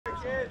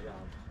Here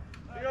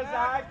you go,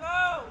 Zach. Go!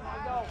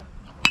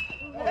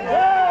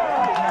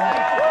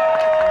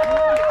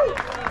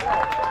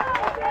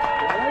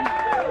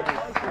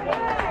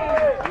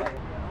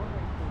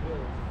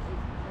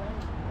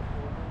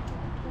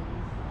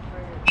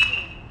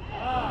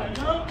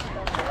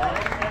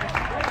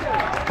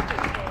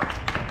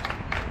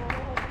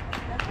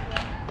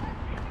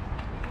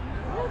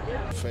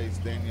 Face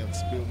Daniel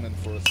Spielman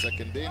for a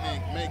second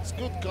inning, makes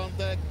good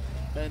contact,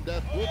 and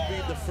that would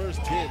be the first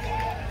hit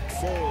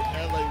for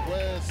LA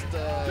West.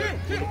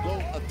 Will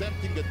go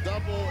attempting a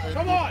double and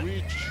will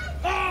reach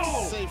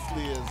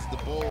safely as the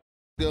ball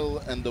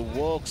and the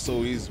walk.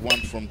 So he's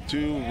 1 from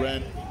 2.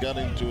 Got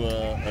into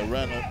a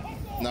run.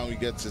 Now he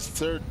gets his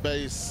third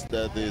base.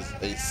 That is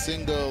a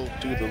single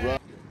to the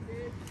right.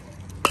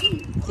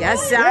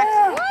 Yes, Zach.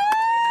 Yeah. Woo!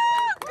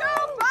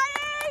 Go,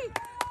 buddy!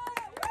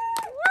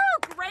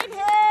 Woo! Great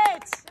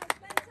hit!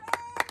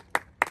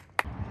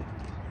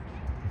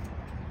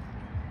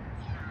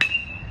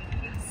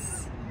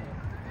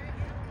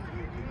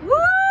 Woo!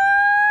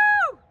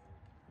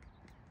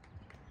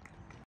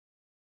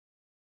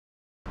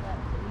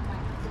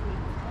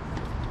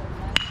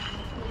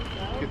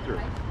 Get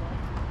through.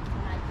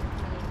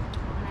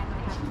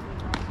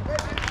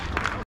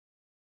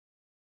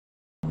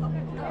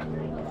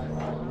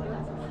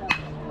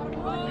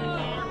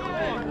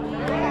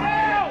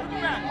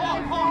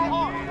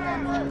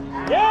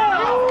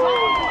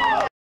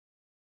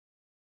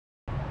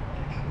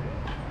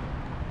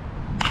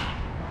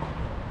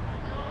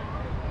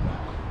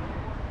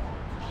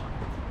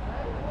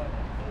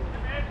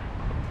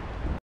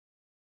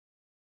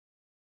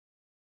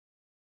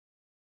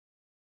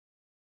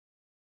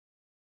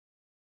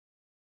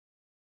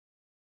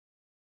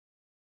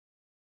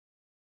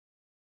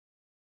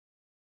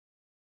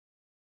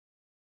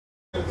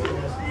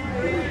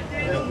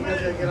 You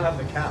gotta get off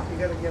the cap. You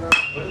gotta get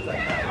off. What is that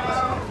cap?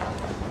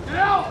 Get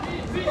out!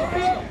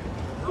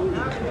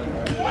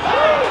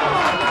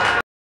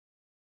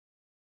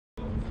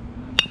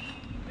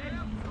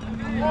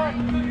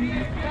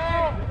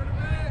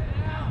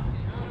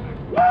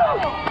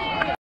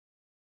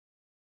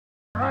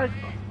 Right.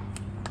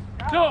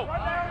 Go!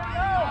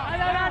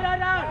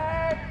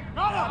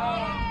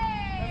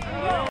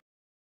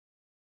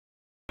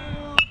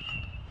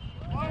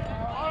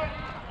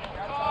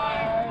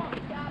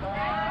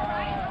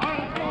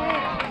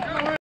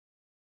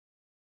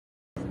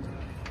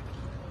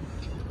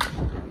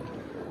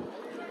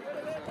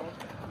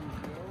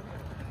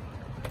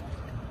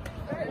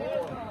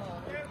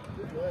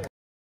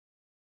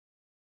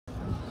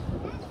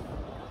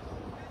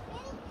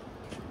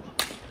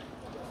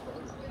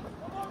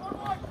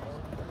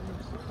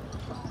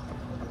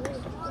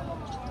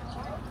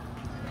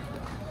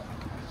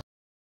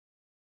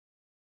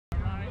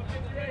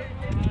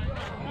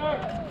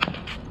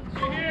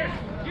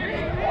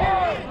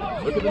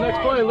 Look at the next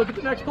play. Look at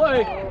the next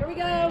play. Here we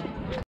go.